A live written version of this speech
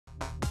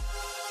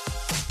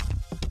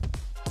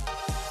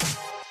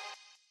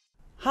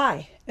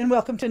Hi, and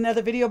welcome to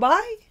another video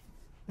by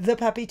The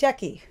Peppy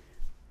Techie.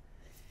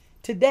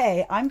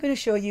 Today, I'm going to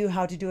show you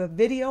how to do a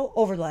video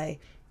overlay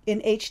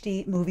in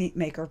HD Movie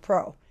Maker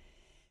Pro.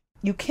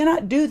 You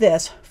cannot do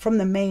this from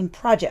the main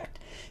project.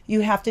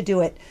 You have to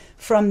do it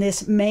from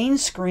this main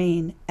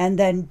screen and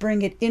then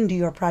bring it into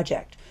your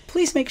project.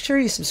 Please make sure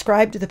you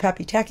subscribe to The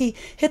Peppy Techie,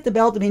 hit the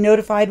bell to be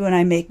notified when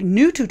I make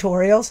new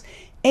tutorials,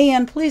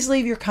 and please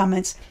leave your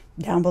comments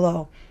down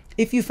below.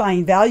 If you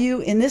find value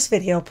in this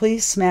video,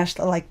 please smash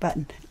the like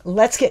button.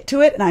 Let's get to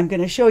it, and I'm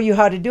going to show you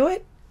how to do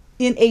it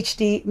in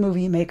HD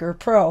Movie Maker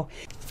Pro.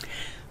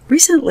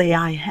 Recently,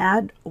 I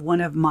had one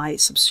of my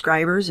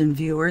subscribers and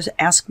viewers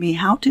ask me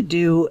how to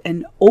do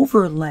an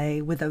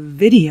overlay with a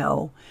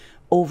video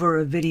over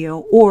a video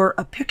or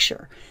a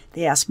picture.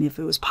 They asked me if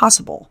it was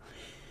possible.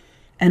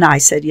 And I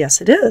said, yes,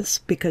 it is,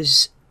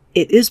 because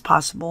it is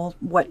possible.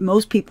 What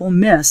most people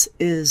miss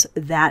is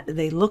that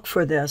they look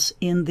for this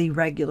in the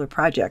regular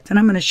project. And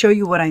I'm going to show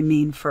you what I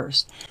mean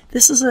first.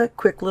 This is a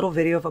quick little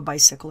video of a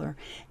bicycler.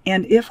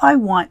 And if I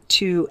want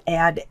to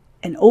add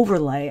an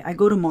overlay, I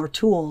go to More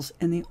Tools,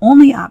 and the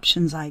only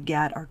options I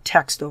get are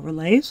text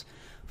overlays,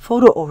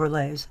 photo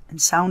overlays,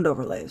 and sound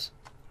overlays.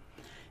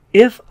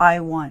 If I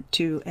want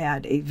to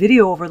add a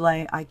video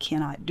overlay, I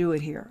cannot do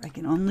it here. I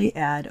can only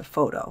add a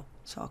photo.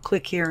 So I'll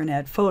click here and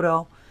add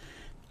photo.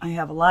 I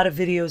have a lot of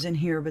videos in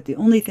here, but the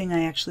only thing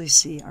I actually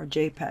see are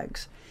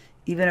JPEGs.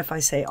 Even if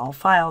I say all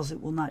files,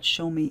 it will not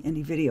show me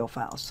any video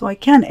files. So I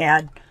can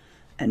add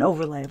an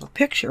overlay of a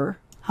picture.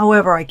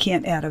 However, I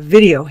can't add a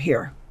video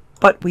here,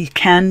 but we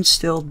can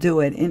still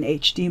do it in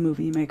HD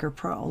Movie Maker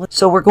Pro.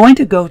 So we're going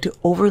to go to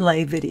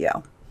Overlay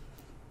Video.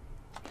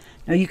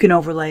 Now you can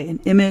overlay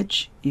an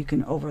image, you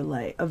can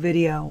overlay a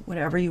video,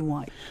 whatever you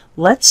want.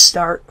 Let's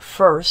start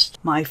first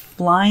by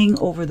flying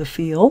over the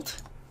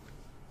field.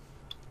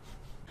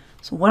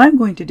 So what I'm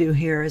going to do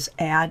here is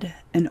add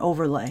an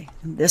overlay.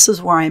 And this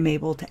is where I'm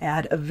able to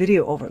add a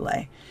video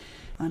overlay.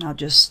 And I'll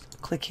just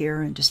click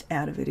here and just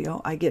add a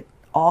video. I get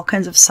all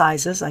kinds of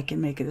sizes. I can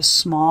make it as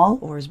small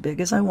or as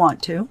big as I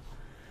want to.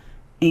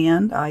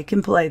 And I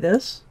can play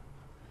this.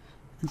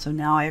 And so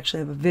now I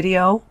actually have a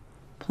video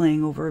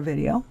playing over a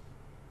video.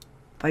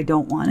 If I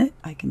don't want it,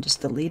 I can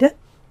just delete it.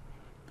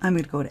 I'm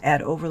going to go to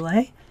Add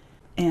Overlay.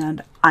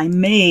 And I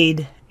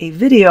made a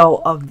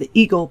video of the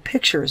eagle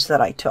pictures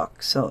that I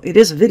took. So it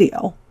is a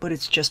video, but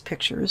it's just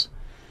pictures.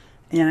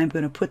 And I'm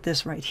going to put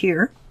this right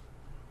here,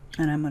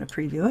 and I'm going to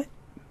preview it.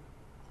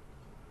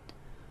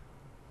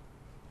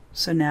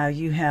 So now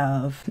you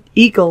have an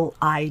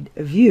eagle-eyed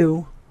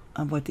view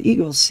of what the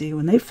eagles see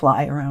when they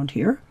fly around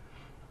here.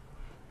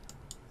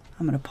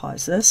 I'm going to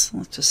pause this.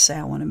 Let's just say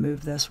I want to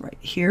move this right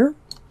here.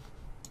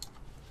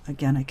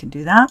 Again, I can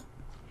do that.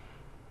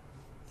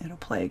 It'll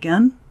play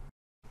again.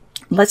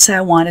 Let's say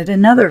I wanted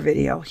another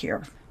video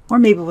here. Or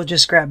maybe we'll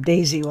just grab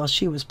Daisy while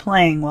she was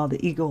playing while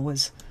the eagle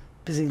was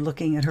busy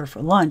looking at her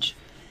for lunch.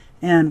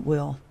 And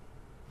we'll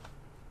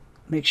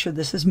make sure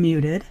this is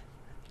muted.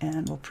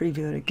 And we'll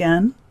preview it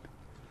again.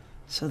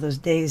 So there's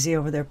Daisy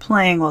over there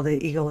playing while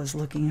the eagle is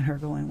looking at her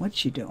going, what's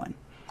she doing?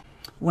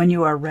 When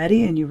you are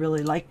ready and you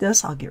really like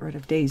this, I'll get rid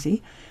of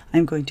Daisy.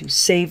 I'm going to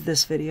save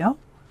this video.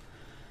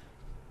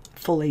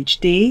 Full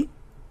HD,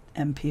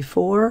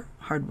 MP4,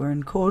 hardware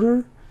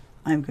encoder.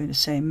 I'm going to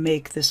say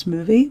make this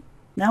movie.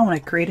 Now when I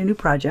create a new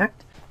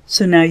project,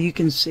 so now you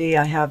can see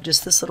I have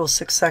just this little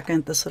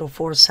 6-second, this little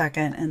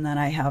 4-second, and then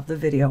I have the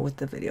video with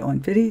the video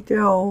and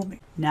video.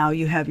 Now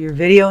you have your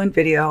video and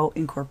video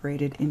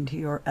incorporated into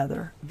your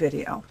other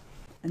video.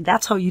 And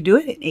that's how you do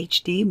it in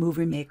HD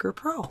Movie Maker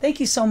Pro. Thank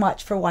you so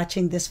much for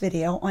watching this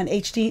video on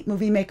HD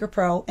Movie Maker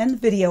Pro and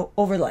Video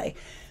Overlay.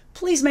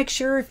 Please make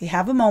sure, if you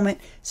have a moment,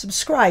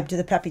 subscribe to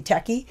The Peppy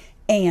Techie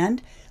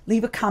and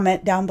leave a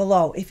comment down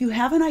below. If you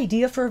have an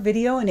idea for a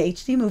video in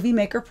HD Movie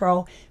Maker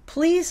Pro,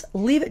 please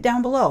leave it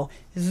down below.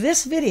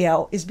 This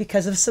video is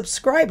because of a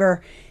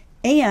subscriber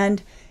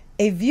and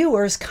a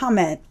viewer's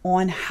comment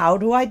on how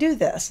do I do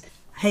this.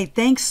 Hey,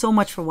 thanks so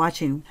much for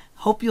watching.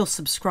 Hope you'll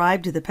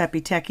subscribe to the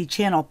Peppy Techie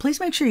channel. Please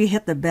make sure you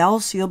hit the bell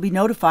so you'll be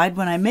notified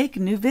when I make a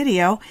new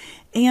video.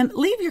 And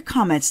leave your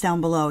comments down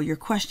below. Your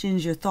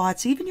questions, your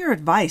thoughts, even your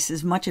advice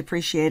is much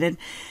appreciated.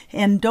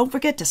 And don't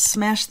forget to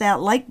smash that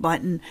like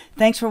button.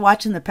 Thanks for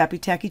watching the Peppy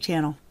Techie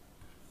channel.